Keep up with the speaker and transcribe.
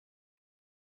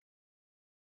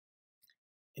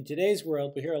In today's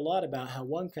world, we hear a lot about how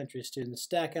one country's students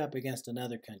stack up against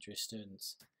another country's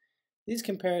students. These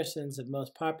comparisons have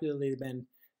most popularly been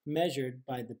measured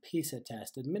by the PISA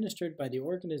test, administered by the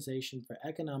Organization for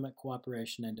Economic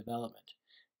Cooperation and Development.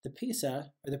 The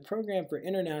PISA, or the Program for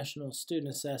International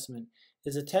Student Assessment,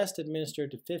 is a test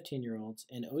administered to 15-year-olds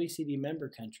in OECD member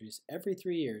countries every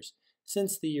 3 years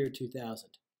since the year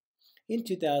 2000. In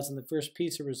 2000, the first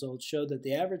PISA results showed that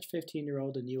the average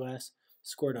 15-year-old in the U.S.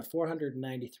 scored a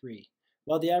 493,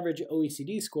 while the average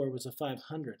OECD score was a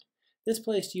 500. This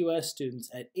placed U.S. students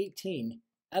at 18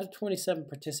 out of 27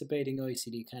 participating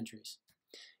OECD countries.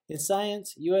 In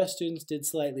science, U.S. students did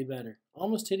slightly better,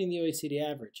 almost hitting the OECD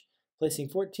average, placing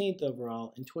 14th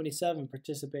overall in 27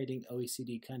 participating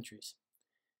OECD countries.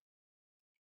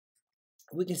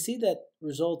 We can see that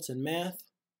results in math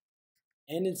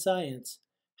and in science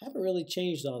haven't really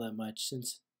changed all that much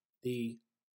since the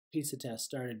PISA test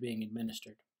started being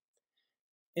administered.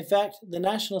 In fact, the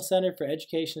National Center for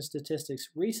Education Statistics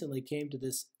recently came to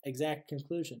this exact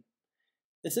conclusion.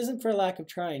 This isn't for lack of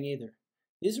trying either.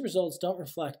 These results don't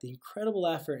reflect the incredible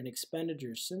effort and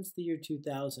expenditures since the year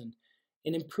 2000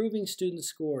 in improving student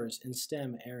scores in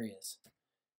STEM areas.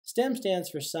 STEM stands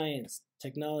for science,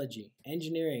 technology,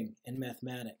 engineering, and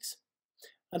mathematics.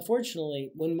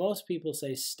 Unfortunately, when most people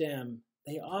say STEM,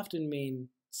 they often mean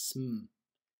SM.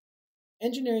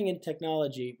 Engineering and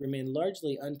technology remain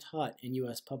largely untaught in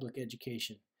U.S. public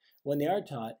education. When they are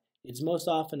taught, it's most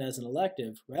often as an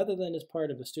elective rather than as part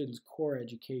of a student's core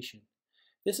education.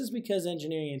 This is because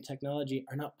engineering and technology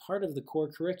are not part of the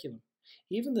core curriculum.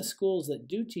 Even the schools that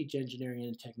do teach engineering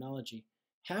and technology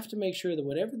have to make sure that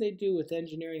whatever they do with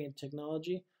engineering and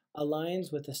technology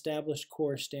aligns with established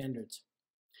core standards.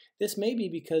 This may be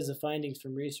because of findings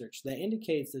from research that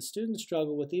indicates that students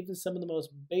struggle with even some of the most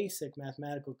basic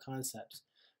mathematical concepts,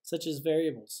 such as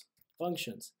variables,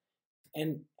 functions,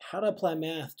 and how to apply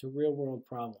math to real-world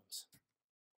problems.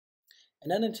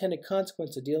 An unintended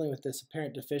consequence of dealing with this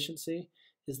apparent deficiency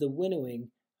is the winnowing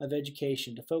of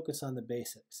education to focus on the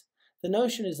basics. The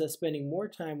notion is that spending more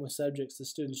time with subjects the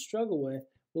students struggle with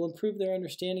will improve their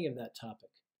understanding of that topic.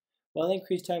 While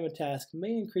increased time on task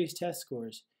may increase test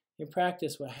scores, in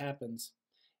practice what happens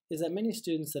is that many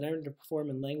students that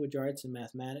underperform in language arts and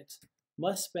mathematics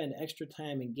must spend extra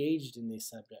time engaged in these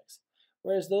subjects,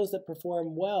 whereas those that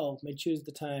perform well may choose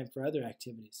the time for other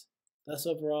activities. Thus,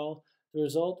 overall, the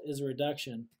result is a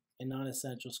reduction in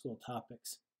non-essential school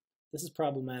topics. This is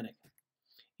problematic.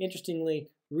 Interestingly,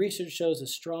 research shows a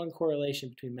strong correlation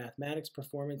between mathematics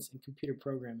performance and computer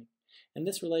programming, and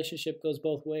this relationship goes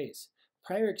both ways.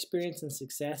 Prior experience and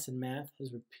success in math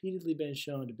has repeatedly been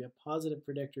shown to be a positive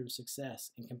predictor of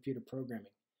success in computer programming.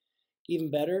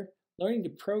 Even better, learning to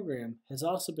program has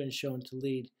also been shown to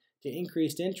lead to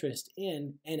increased interest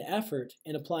in and effort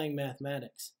in applying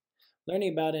mathematics.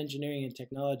 Learning about engineering and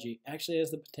technology actually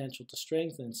has the potential to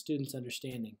strengthen students'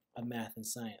 understanding of math and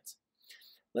science.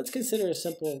 Let's consider a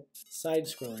simple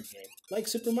side-scroller game, like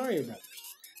Super Mario Bros.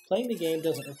 Playing the game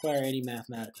doesn't require any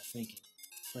mathematical thinking,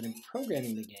 but in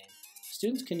programming the game,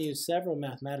 students can use several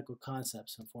mathematical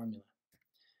concepts and formula.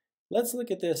 Let's look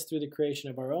at this through the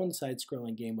creation of our own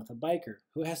side-scrolling game with a biker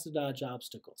who has to dodge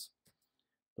obstacles.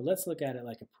 But let's look at it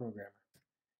like a programmer.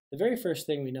 The very first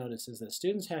thing we notice is that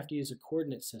students have to use a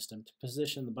coordinate system to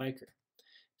position the biker.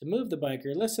 To move the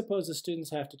biker, let's suppose the students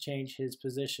have to change his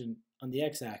position on the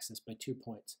x-axis by 2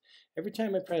 points. Every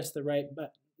time I press the right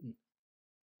button,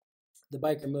 the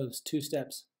biker moves 2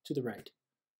 steps to the right.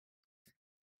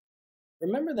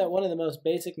 Remember that one of the most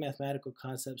basic mathematical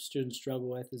concepts students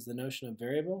struggle with is the notion of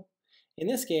variable? In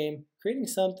this game, creating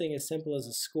something as simple as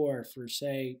a score for,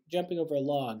 say, jumping over a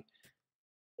log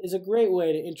is a great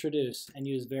way to introduce and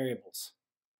use variables.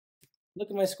 Look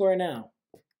at my score now.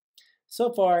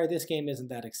 So far, this game isn't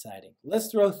that exciting. Let's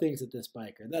throw things at this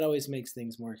biker. That always makes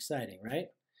things more exciting, right?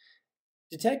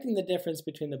 Detecting the difference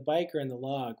between the biker and the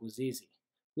log was easy.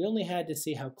 We only had to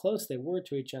see how close they were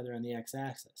to each other on the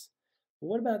x-axis. But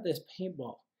what about this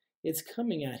paintball? It's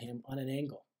coming at him on an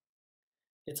angle.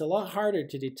 It's a lot harder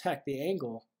to detect the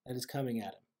angle that is coming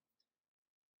at him.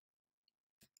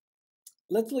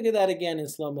 Let's look at that again in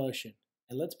slow motion,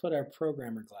 and let's put our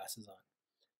programmer glasses on.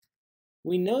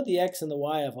 We know the x and the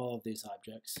y of all of these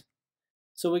objects,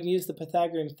 so we can use the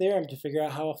Pythagorean theorem to figure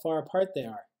out how far apart they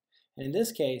are. And in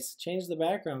this case, change the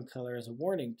background color as a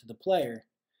warning to the player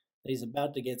that he's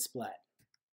about to get splat.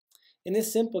 In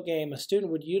this simple game, a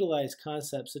student would utilize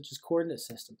concepts such as coordinate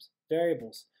systems,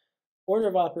 variables, order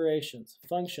of operations,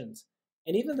 functions,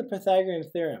 and even the Pythagorean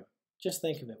theorem. Just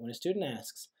think of it. When a student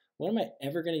asks, when am I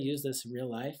ever going to use this in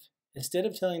real life? Instead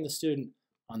of telling the student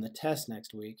on the test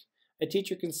next week, A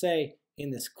teacher can say, in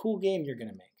this cool game you're going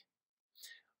to make.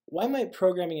 Why might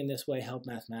programming in this way help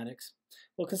mathematics?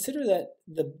 Well, consider that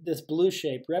this blue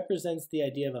shape represents the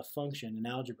idea of a function in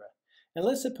algebra. And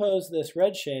let's suppose this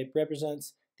red shape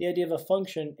represents the idea of a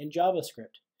function in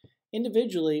JavaScript.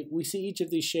 Individually, we see each of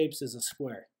these shapes as a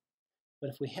square. But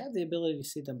if we have the ability to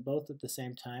see them both at the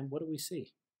same time, what do we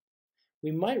see?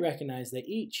 We might recognize that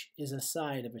each is a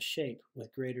side of a shape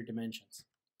with greater dimensions.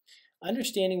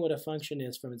 Understanding what a function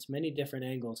is from its many different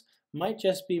angles might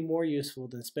just be more useful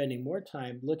than spending more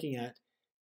time looking at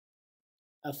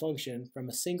a function from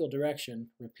a single direction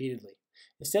repeatedly.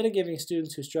 Instead of giving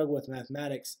students who struggle with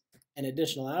mathematics an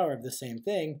additional hour of the same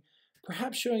thing,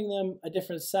 perhaps showing them a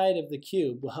different side of the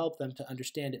cube will help them to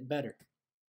understand it better.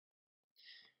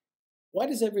 Why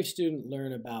does every student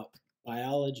learn about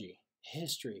biology,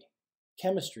 history,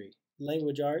 chemistry,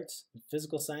 language arts, and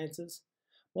physical sciences?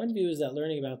 One view is that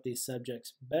learning about these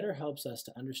subjects better helps us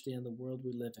to understand the world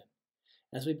we live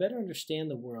in. As we better understand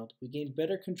the world, we gain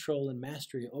better control and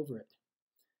mastery over it.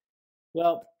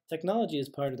 Well, technology is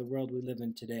part of the world we live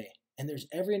in today, and there's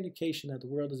every indication that the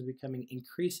world is becoming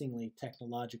increasingly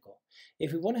technological.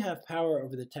 If we want to have power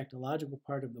over the technological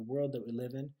part of the world that we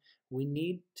live in, we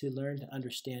need to learn to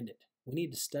understand it. We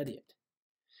need to study it.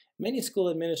 Many school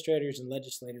administrators and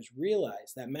legislators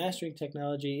realize that mastering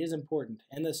technology is important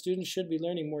and that students should be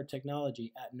learning more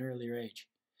technology at an earlier age.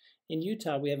 In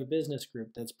Utah, we have a business group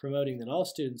that's promoting that all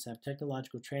students have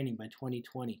technological training by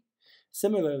 2020.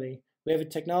 Similarly, we have a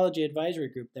technology advisory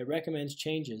group that recommends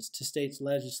changes to states'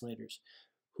 legislators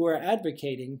who are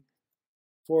advocating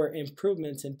for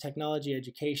improvements in technology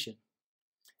education.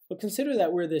 But consider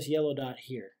that we're this yellow dot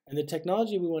here, and the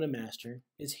technology we want to master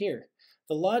is here.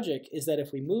 The logic is that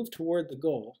if we move toward the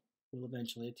goal, we'll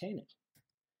eventually attain it.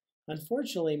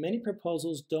 Unfortunately, many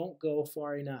proposals don't go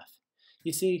far enough.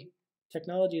 You see,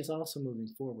 technology is also moving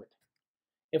forward.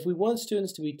 If we want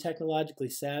students to be technologically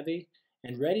savvy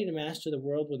and ready to master the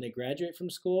world when they graduate from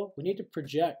school, we need to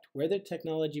project where their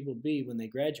technology will be when they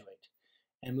graduate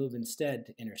and move instead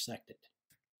to intersect it.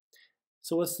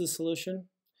 So what's the solution?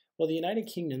 Well, the United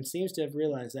Kingdom seems to have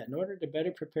realized that in order to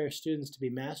better prepare students to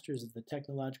be masters of the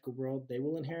technological world they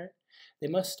will inherit, they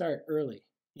must start early,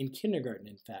 in kindergarten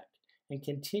in fact, and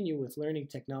continue with learning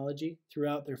technology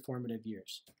throughout their formative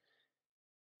years.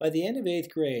 By the end of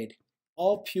 8th grade,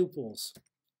 all pupils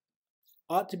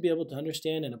ought to be able to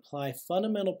understand and apply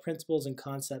fundamental principles and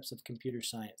concepts of computer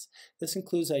science. This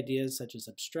includes ideas such as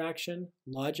abstraction,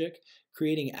 logic,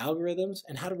 creating algorithms,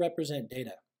 and how to represent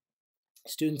data.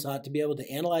 Students ought to be able to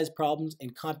analyze problems in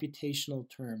computational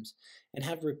terms and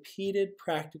have repeated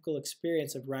practical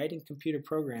experience of writing computer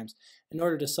programs in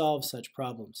order to solve such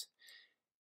problems.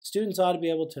 Students ought to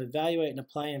be able to evaluate and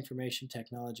apply information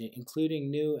technology, including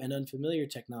new and unfamiliar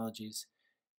technologies,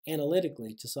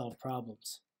 analytically to solve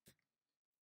problems.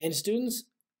 And students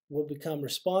will become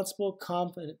responsible,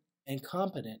 confident, and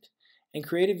competent and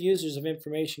creative users of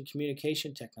information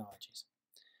communication technologies.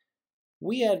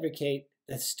 We advocate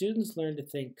that students learn to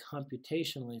think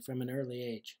computationally from an early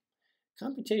age.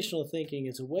 Computational thinking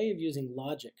is a way of using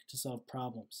logic to solve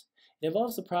problems. It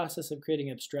involves the process of creating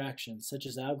abstractions, such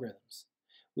as algorithms.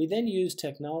 We then use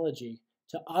technology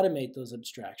to automate those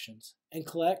abstractions and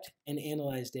collect and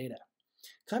analyze data.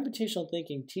 Computational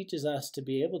thinking teaches us to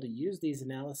be able to use these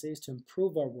analyses to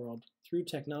improve our world through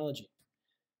technology.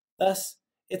 Thus,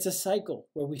 it's a cycle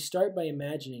where we start by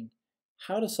imagining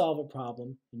how to solve a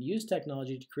problem and use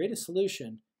technology to create a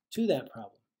solution to that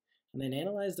problem, and then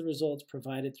analyze the results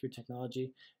provided through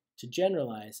technology to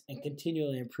generalize and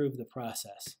continually improve the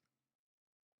process.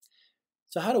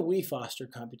 So how do we foster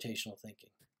computational thinking?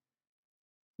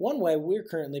 One way we're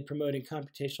currently promoting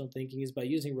computational thinking is by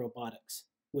using robotics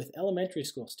with elementary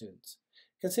school students.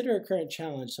 Consider a current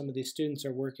challenge some of these students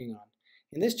are working on.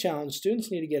 In this challenge,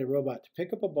 students need to get a robot to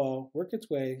pick up a ball, work its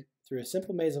way through a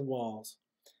simple maze of walls,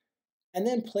 and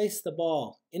then place the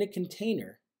ball in a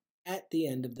container at the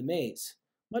end of the maze,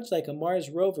 much like a Mars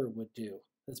rover would do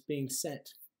that's being sent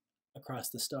across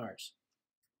the stars.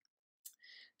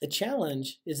 The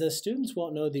challenge is that students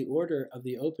won't know the order of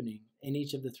the opening in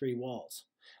each of the 3 walls.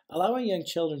 Allowing young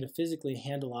children to physically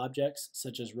handle objects,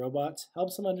 such as robots,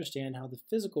 helps them understand how the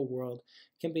physical world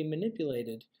can be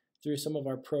manipulated through some of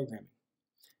our programming.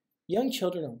 Young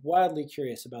children are wildly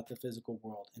curious about the physical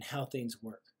world and how things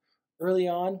work. Early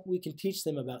on, we can teach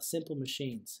them about simple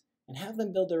machines and have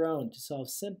them build their own to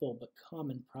solve simple but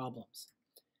common problems.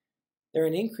 There are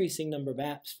an increasing number of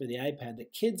apps for the iPad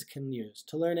that kids can use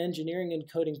to learn engineering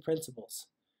and coding principles.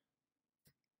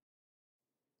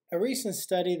 A recent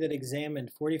study that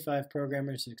examined 45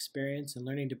 programmers' experience in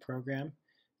learning to program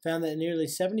found that nearly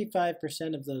 75%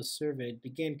 of those surveyed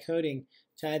began coding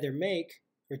to either make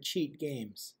or cheat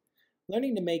games.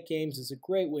 Learning to make games is a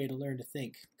great way to learn to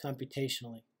think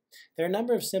computationally. There are a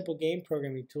number of simple game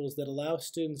programming tools that allow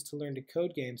students to learn to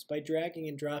code games by dragging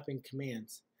and dropping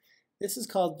commands. This is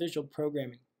called visual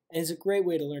programming, and is a great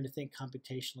way to learn to think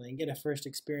computationally and get a first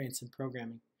experience in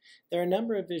programming. There are a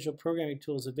number of visual programming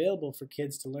tools available for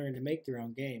kids to learn to make their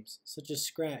own games, such as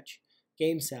Scratch,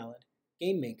 GameSalad,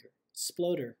 GameMaker,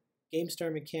 Sploder,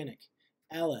 GameStar Mechanic,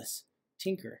 Alice,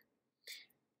 Tinker.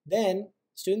 Then,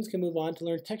 students can move on to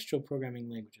learn textual programming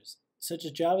languages, such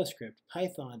as JavaScript,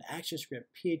 Python, ActionScript,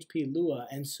 PHP, Lua,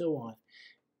 and so on.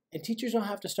 And teachers don't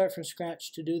have to start from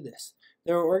scratch to do this.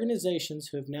 There are organizations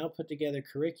who have now put together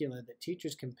curricula that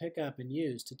teachers can pick up and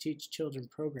use to teach children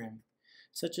programming,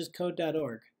 such as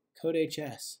Code.org,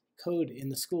 CodeHS, Code in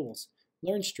the Schools,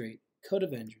 LearnStreet, Code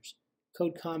Avengers,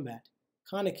 Code Combat,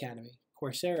 Khan Academy,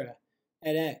 Coursera,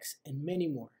 edX, and many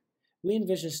more. We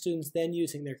envision students then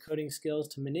using their coding skills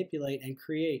to manipulate and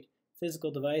create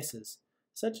physical devices,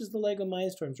 such as the LEGO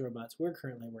Mindstorms robots we're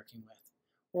currently working with,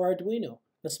 or Arduino,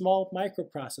 a small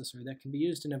microprocessor that can be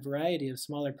used in a variety of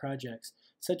smaller projects,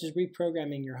 such as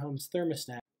reprogramming your home's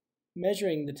thermostat,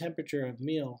 measuring the temperature of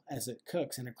meal as it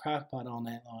cooks in a crockpot all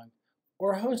night long,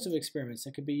 or a host of experiments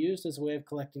that could be used as a way of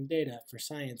collecting data for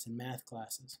science and math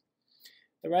classes.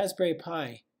 The Raspberry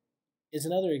Pi is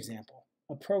another example,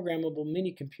 a programmable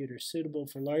mini-computer suitable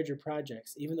for larger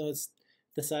projects, even though it's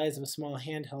the size of a small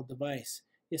handheld device,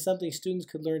 is something students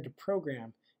could learn to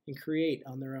program and create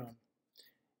on their own.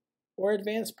 Or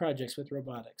advanced projects with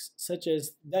robotics, such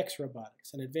as VEX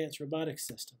Robotics, an advanced robotics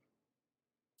system.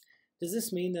 Does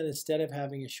this mean that instead of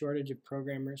having a shortage of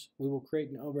programmers, we will create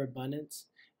an overabundance,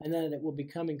 and that it will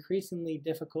become increasingly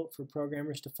difficult for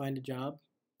programmers to find a job?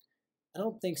 I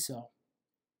don't think so.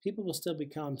 People will still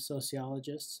become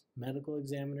sociologists, medical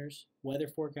examiners, weather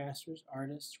forecasters,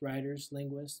 artists, writers,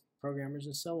 linguists, programmers,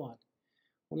 and so on.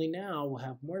 Only now we'll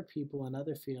have more people in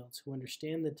other fields who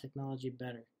understand the technology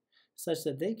better, such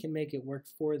that they can make it work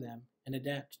for them and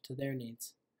adapt to their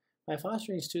needs. By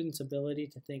fostering students' ability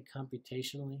to think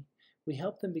computationally, we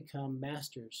help them become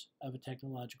masters of a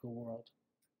technological world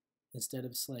instead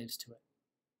of slaves to it.